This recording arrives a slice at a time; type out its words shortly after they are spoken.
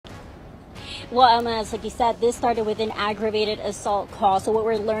Well, as like you said, this started with an aggravated assault call. So what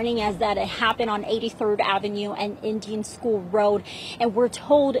we're learning is that it happened on 83rd Avenue and Indian School Road. And we're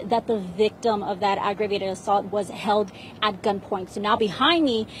told that the victim of that aggravated assault was held at gunpoint. So now behind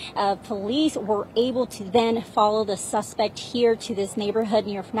me, police were able to then follow the suspect here to this neighborhood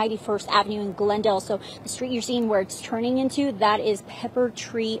near 91st Avenue in Glendale. So the street you're seeing where it's turning into, that is Pepper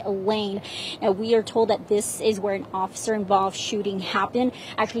Tree Lane. Now we are told that this is where an officer involved shooting happened.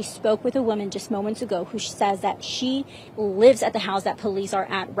 I actually spoke with a woman just moments ago who says that she lives at the house that police are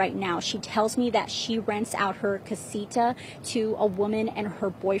at right now. She tells me that she rents out her casita to a woman and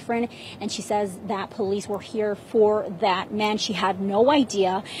her boyfriend, and she says that police were here for that man. She had no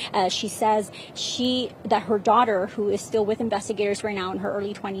idea. She says that her daughter, who is still with investigators right now in her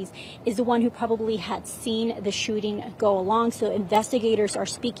early 20s, is the one who probably had seen the shooting go along. So investigators are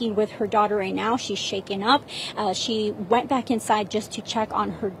speaking with her daughter right now. She's shaken up. She went back inside just to check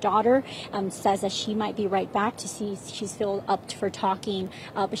on her daughter. Says that she might be right back to see if she's still up for talking.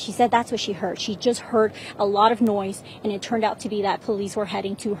 But she said that's what she heard. She just heard a lot of noise, and it turned out to be that police were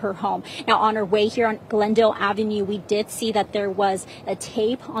heading to her home. Now, on her way here on Glendale Avenue, we did see that there was a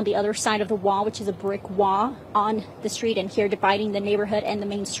tape on the other side of the wall, which is a brick wall on the street and here dividing the neighborhood and the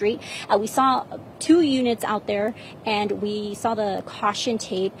main street. We saw 2 units out there, and we saw the caution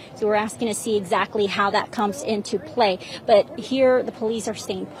tape. So we're asking to see exactly how that comes into play. But here, the police are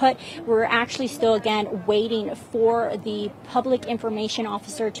staying put. We're actually still, again, waiting for the public information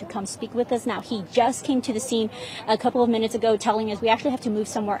officer to come speak with us. Now, he just came to the scene a couple of minutes ago telling us we actually have to move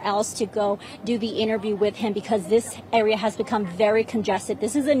somewhere else to go do the interview with him because this area has become very congested.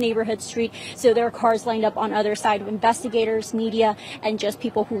 This is a neighborhood street, so there are cars lined up on other side of investigators, media, and just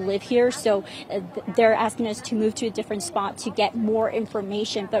people who live here. So they're asking us to move to a different spot to get more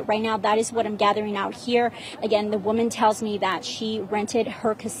information. But right now, that is what I'm gathering out here. Again, the woman tells me that she rented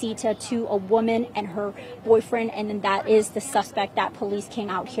her casita to a woman and her boyfriend, and then that is the suspect that police came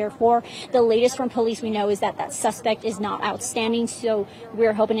out here for. The latest from police we know is that that suspect is not outstanding, so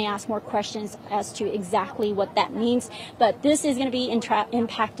we're hoping to ask more questions as to exactly what that means. But this is going to be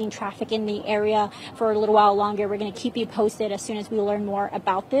impacting traffic in the area for a little while longer. We're going to keep you posted as soon as we learn more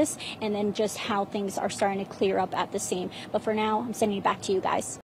about this and then just how things are starting to clear up at the scene. But for now, I'm sending it back to you guys.